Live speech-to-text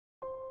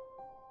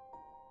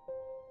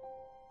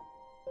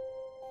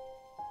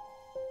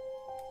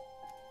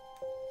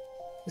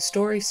The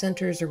story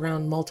centers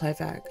around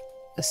multivac,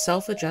 a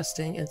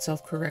self-adjusting and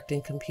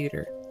self-correcting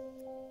computer.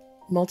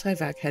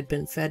 Multivac had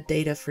been fed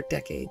data for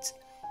decades,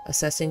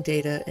 assessing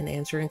data and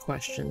answering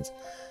questions,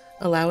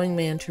 allowing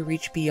man to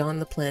reach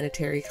beyond the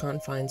planetary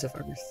confines of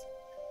Earth.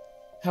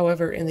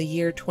 However, in the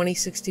year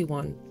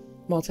 2061,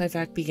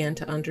 Multivac began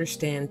to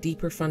understand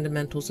deeper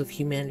fundamentals of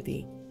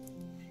humanity.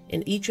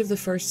 In each of the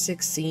first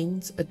 6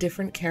 scenes, a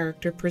different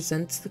character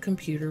presents the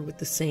computer with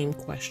the same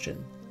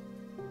question: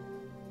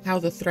 how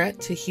the threat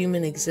to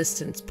human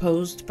existence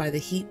posed by the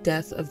heat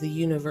death of the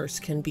universe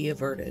can be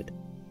averted.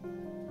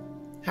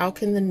 How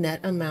can the net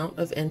amount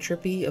of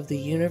entropy of the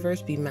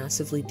universe be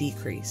massively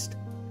decreased?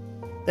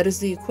 That is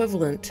the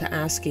equivalent to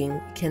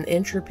asking, can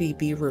entropy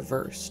be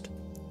reversed?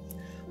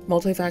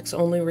 Multivac's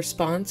only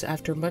response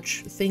after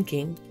much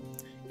thinking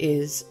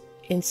is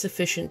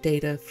insufficient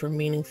data for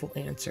meaningful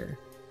answer.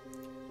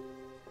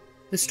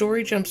 The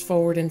story jumps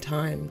forward in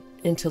time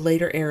into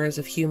later eras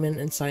of human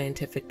and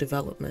scientific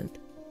development.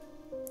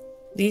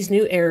 These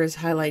new eras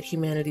highlight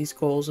humanity's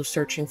goals of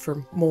searching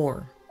for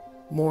more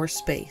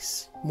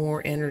space,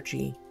 more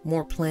energy,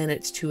 more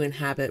planets to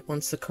inhabit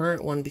once the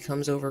current one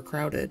becomes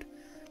overcrowded.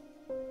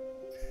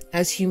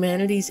 As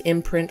humanity's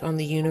imprint on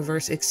the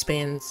universe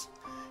expands,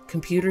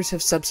 computers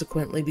have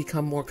subsequently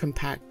become more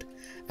compact,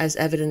 as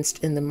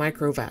evidenced in the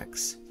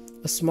microvacs,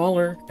 a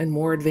smaller and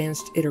more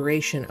advanced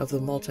iteration of the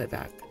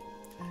multivac,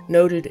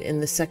 noted in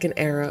the second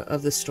era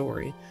of the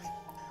story,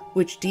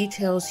 which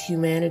details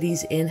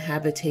humanity's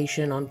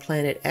inhabitation on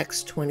planet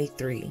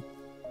X-23.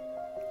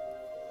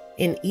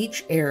 In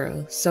each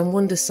era,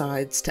 someone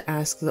decides to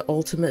ask the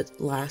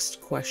ultimate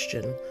last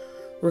question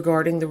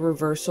regarding the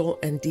reversal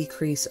and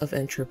decrease of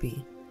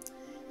entropy.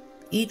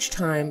 Each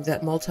time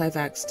that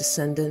Multivac's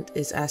descendant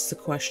is asked the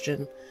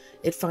question,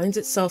 it finds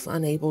itself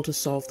unable to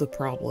solve the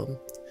problem,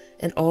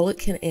 and all it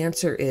can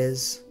answer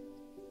is,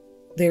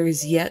 there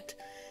is yet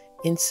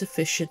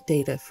insufficient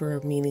data for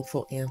a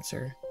meaningful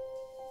answer.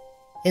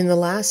 In the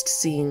last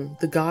scene,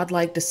 the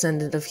godlike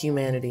descendant of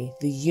humanity,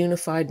 the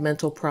unified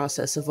mental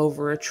process of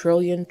over 1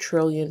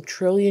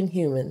 trillion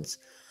humans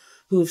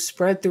who have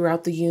spread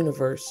throughout the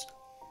universe,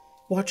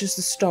 watches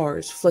the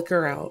stars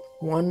flicker out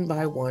one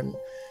by one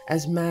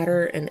as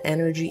matter and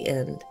energy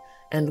end,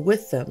 and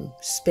with them,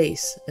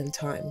 space and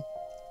time.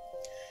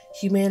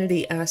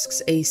 Humanity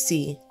asks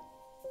AC,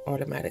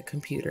 automatic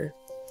computer,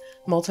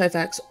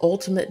 Multivac's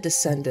ultimate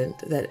descendant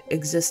that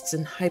exists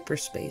in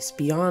hyperspace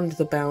beyond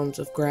the bounds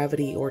of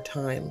gravity or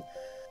time,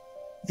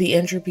 the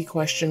entropy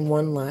question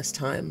one last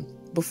time,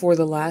 before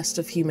the last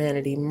of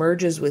humanity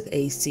merges with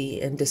AC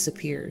and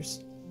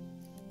disappears.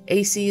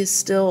 AC is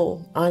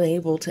still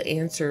unable to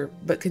answer,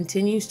 but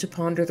continues to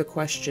ponder the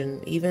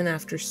question even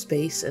after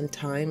space and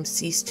time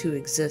cease to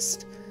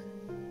exist.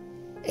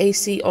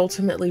 AC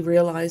ultimately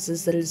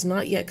realizes that it has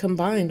not yet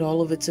combined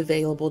all of its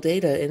available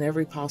data in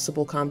every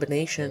possible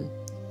combination.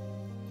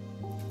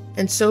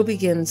 And so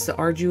begins the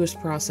arduous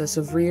process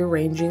of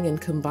rearranging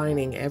and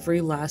combining every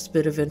last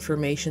bit of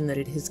information that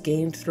it has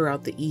gained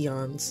throughout the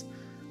eons,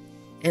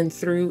 and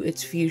through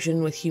its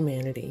fusion with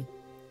humanity.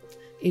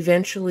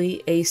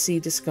 Eventually, AC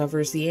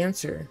discovers the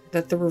answer,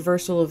 that the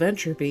reversal of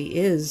entropy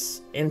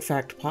is, in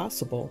fact,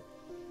 possible,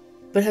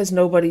 but has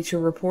nobody to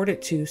report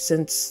it to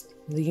since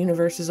the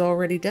universe is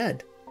already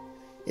dead.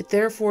 It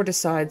therefore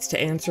decides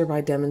to answer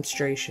by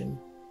demonstration.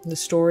 The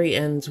story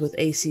ends with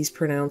AC's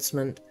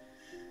pronouncement,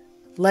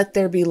 "Let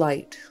there be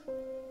light,"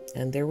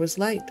 and there was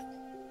light.